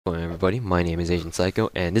Hello everybody, my name is Agent Psycho,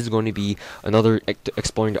 and this is going to be another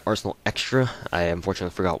Exploring the Arsenal Extra. I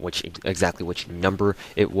unfortunately forgot exactly which number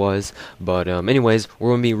it was, but anyways, we're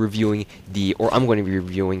going to be reviewing I'm going to be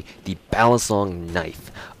reviewing the Balisong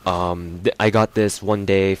knife. I got this one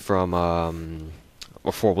day from,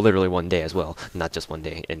 or for literally one day as well, not just one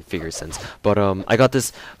day in figure sense. But I got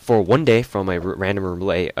this for one day from a random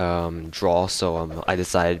relay draw. So I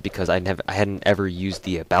decided, because I hadn't ever used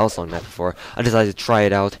the Balisong map before, I decided to try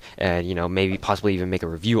it out and maybe possibly even make a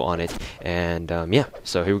review on it. And yeah,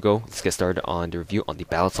 so here we go. Let's get started on the review on the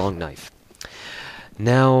Balisong knife.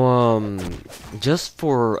 Now, just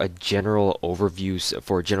for a general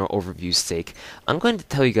overview's sake, I'm going to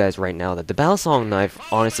tell you guys right now that the Balisong knife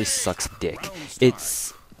honestly sucks dick.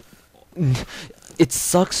 It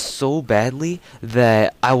sucks so badly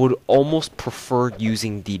that I would almost prefer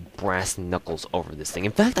using the brass knuckles over this thing.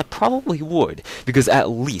 In fact, I probably would, because at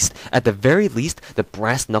the very least, the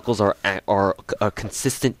brass knuckles are a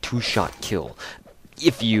consistent two-shot kill.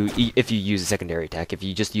 If you use a secondary attack. If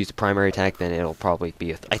you just use the primary attack, then it'll probably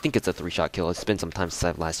be I think it's a 3-shot kill. It's been some time since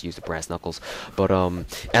I've last used the brass knuckles, but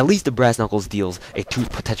at least the brass knuckles deals a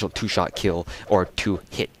potential 2-shot kill or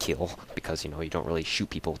 2-hit kill, because you don't really shoot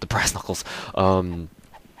people with the brass knuckles when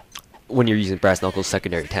you're using brass knuckles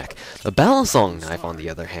secondary attack. The Balisong knife, on the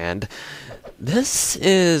other hand, this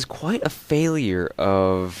is quite a failure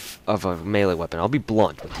of a melee weapon. I'll be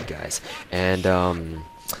blunt with you guys, and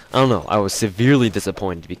I don't know, I was severely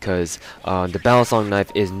disappointed because the Balisong knife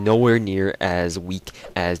is nowhere near as weak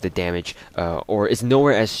as the damage, or is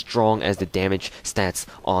nowhere as strong as the damage stats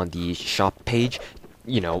on the shop page,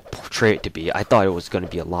 portray it to be. I thought it was going to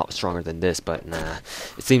be a lot stronger than this, but nah.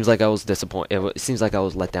 It seems like I was disappointed. It seems like I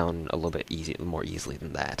was let down a little bit more easily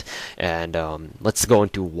than that. And let's go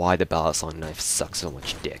into why the Balisong knife sucks so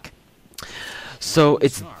much dick. So,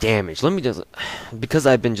 it's damage. Let me just, because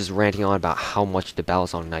I've been just ranting on about how much the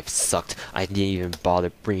Balisong knife sucked, I didn't even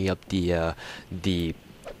bother bringing up the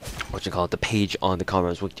page on the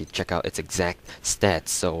Comrades Wiki to check out its exact stats.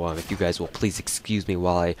 So, if you guys will please excuse me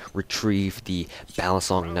while I retrieve the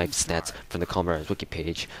Balisong knife stats from the Comrades Wiki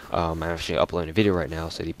page. I'm actually uploading a video right now,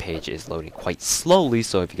 so the page is loading quite slowly,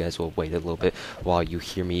 so if you guys will wait a little bit while you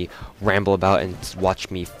hear me ramble about and watch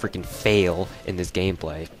me freaking fail in this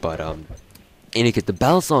gameplay. But, indicate the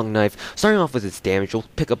Balisong knife, starting off with its damage, we'll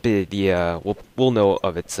pick up we'll know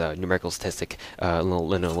of its numerical statistic in a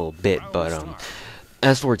little bit, but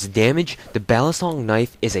as for its damage, the Balisong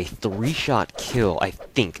knife is a 3-shot kill, I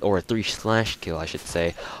think, or a 3-slash kill, I should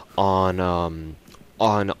say, on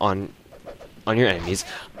your enemies,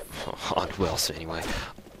 on who else anyway.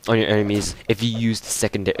 On your enemies, if you use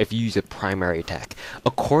a primary attack.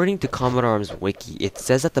 According to Commodore's wiki, it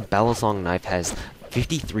says that the Balisong knife has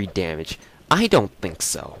 53 damage. I don't think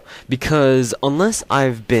so, because unless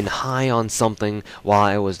I've been high on something while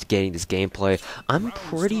I was getting this gameplay, I'm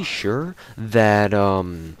pretty sure that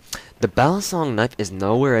the Balisong knife is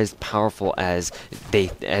nowhere as powerful as they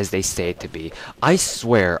say it to be. I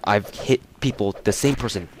swear I've hit the same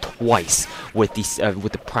person twice with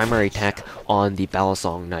the primary attack on the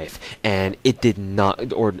Balisong knife, and it did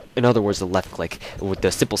not, or in other words, the left click with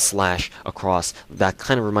the simple slash across. That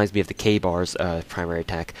kind of reminds me of the K-bar's primary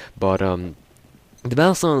attack, but the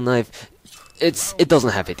Balisong knife, it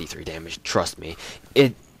doesn't have 53 damage. Trust me,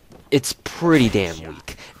 it's pretty damn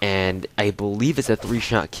weak, and I believe it's a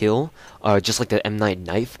 3-shot kill, just like the M9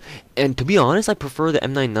 knife. And to be honest, I prefer the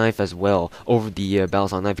M9 knife as well over the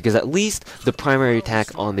Balisong knife, because at least the primary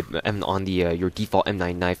attack on your default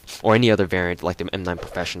M9 knife, or any other variant like the M9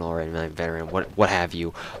 Professional or M9 Veteran, what have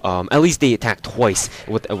you, at least they attack twice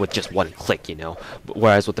with just one click,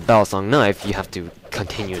 Whereas with the Balisong knife, you have to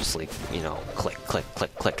continuously, click, click,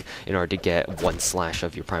 click, click in order to get one slash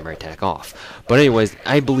of your primary attack off. But anyways,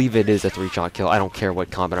 I believe it is a 3-shot kill. I don't care what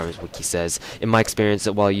Commodore's wiki says. In my experience,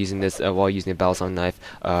 while using the Balisong knife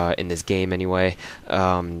in this game anyway,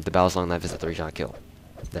 the Balisong knife is a 3-shot kill.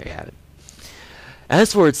 There you have it.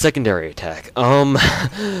 As for its secondary attack,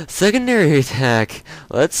 secondary attack,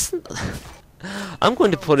 I'm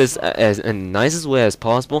going to put it as in the nicest way as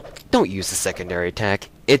possible. Don't use the secondary attack.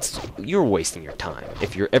 You're wasting your time.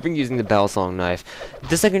 If you're ever using the Balisong knife,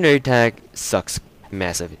 the secondary attack sucks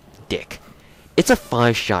massive dick. It's a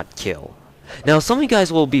 5-shot kill. Now, some of you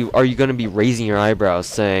guys are you going to be raising your eyebrows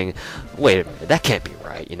saying, wait a minute, that can't be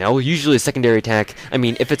right, Usually a secondary attack, I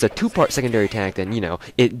mean, if it's a 2-part secondary attack, then,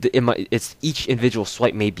 each individual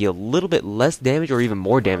swipe may be a little bit less damage or even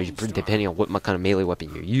more damage, depending on what kind of melee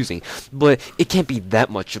weapon you're using. But it can't be that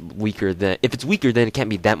much weaker if it's weaker, then it can't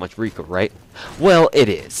be that much weaker, right? Well, it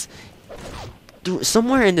is.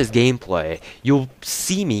 Somewhere in this gameplay, you'll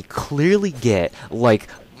see me clearly get, like,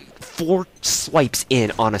 4 swipes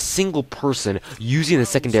in on a single person using the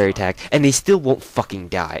secondary attack, and they still won't fucking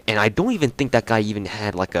die. And I don't even think that guy even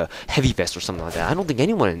had like a heavy vest or something like that. I don't think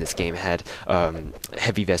anyone in this game had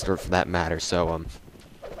heavy vest, or for that matter. So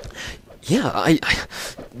yeah,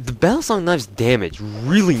 the Balisong knife's damage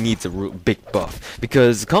really needs a big buff,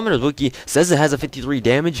 because Commoner's Wiki says it has a 53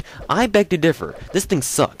 damage. I beg to differ. This thing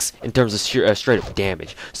sucks in terms of straight up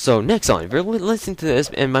damage. So Nexon, if you're listening to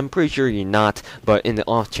this, and I'm pretty sure you're not, but in the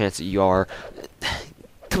off chance that you are,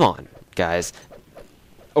 come on, guys.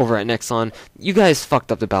 Over at Nexon, you guys fucked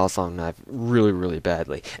up the Balisong knife really, really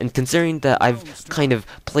badly. And considering that I've kind of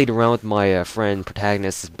played around with my friend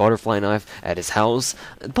Protagonist's butterfly knife at his house,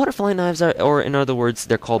 butterfly knives are, or in other words,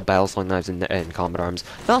 they're called Balisong knives in Combat Arms.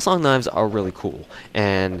 Balisong knives are really cool,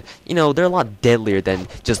 and you know, they're a lot deadlier than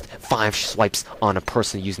just 5 swipes on a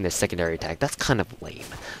person using their secondary attack. That's kind of lame.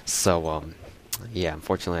 So yeah,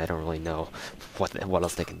 unfortunately, I don't really know what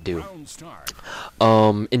else they can do.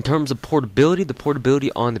 In terms of portability, the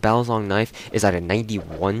portability on the Balisong knife is at a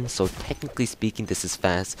 91, so technically speaking, this is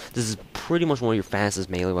fast. This is pretty much one of your fastest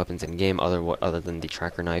melee weapons in game, other than the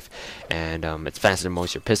tracker knife, and it's faster than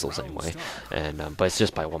most of your pistols anyway. And but it's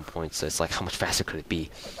just by 1 point, so it's like, how much faster could it be?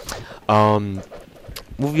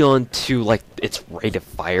 Moving on to like its rate of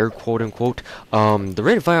fire, quote unquote. The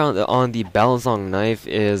rate of fire on the Balisong knife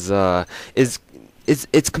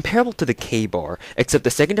it's comparable to the K-bar, except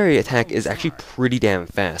the secondary attack is actually pretty damn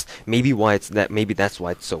fast. Maybe that's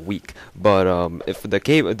why it's so weak. But if the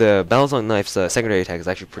Balisong knife's secondary attack is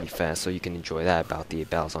actually pretty fast, so you can enjoy that about the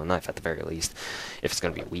Balisong knife at the very least, if it's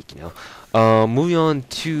gonna be weak, you know. Moving on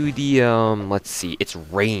to the let's see, its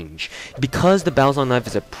range. Because the Balisong knife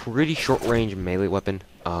is a pretty short-range melee weapon.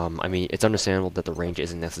 I mean, it's understandable that the range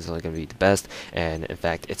isn't necessarily going to be the best, and in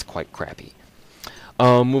fact, it's quite crappy.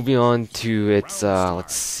 Moving on to its,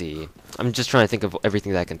 let's see. I'm just trying to think of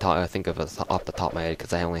everything that I can think of off the top of my head,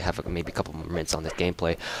 because I only have maybe a couple more minutes on this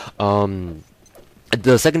gameplay.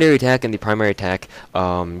 The secondary attack and the primary attack,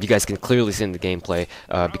 you guys can clearly see in the gameplay,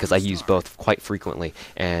 because I use both quite frequently,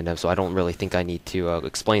 and so I don't really think I need to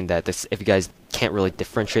explain that. If you guys can't really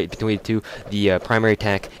differentiate between the two, the primary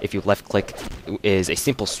attack, if you left click, is a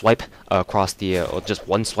simple swipe across the, or just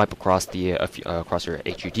one swipe across the across your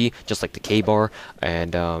HUD, just like the K-bar,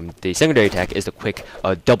 and the secondary attack is the quick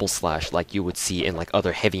double slash, like you would see in like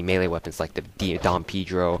other heavy melee weapons, like the Dom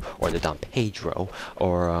Pedro or the Dom Pedro,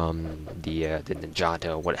 or the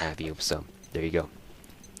Ninjato, what have you. So there you go.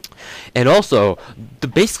 And also,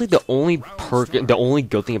 basically the only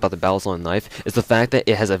good thing about the Balisong knife is the fact that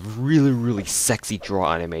it has a really, really sexy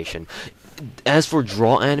draw animation. As for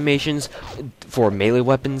draw animations for melee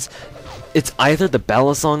weapons, it's either the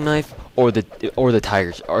Balisong knife or the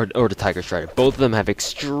Tiger Strider. Both of them have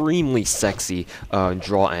extremely sexy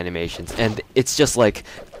draw animations, and it's just like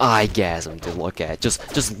eye-gasm to look at.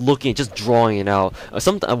 Just drawing it out.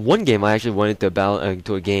 One game I actually went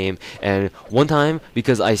into a game, and one time,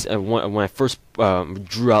 because when I first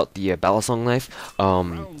drew out the Balisong knife,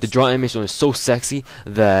 the draw animation was so sexy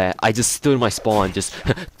that I just stood in my spawn, just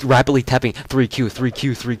rapidly tapping 3Q,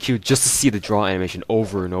 3Q, 3Q, just to see the draw animation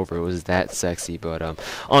over and over. It was that sexy. But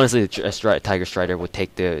honestly, the Tiger Strider would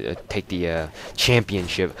take the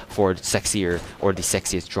championship for the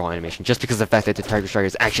sexiest draw animation, just because of the fact that the Tiger Strider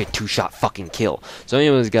is actually a 2-shot fucking kill. So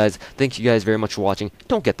anyways, guys, thank you guys very much for watching.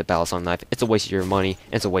 Don't get the Balisong knife. It's a waste of your money,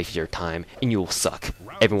 and it's a waste of your time, and you will suck.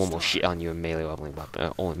 Everyone will shit on you in melee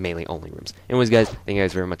only rooms. Anyways, guys, thank you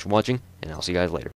guys very much for watching, and I'll see you guys later.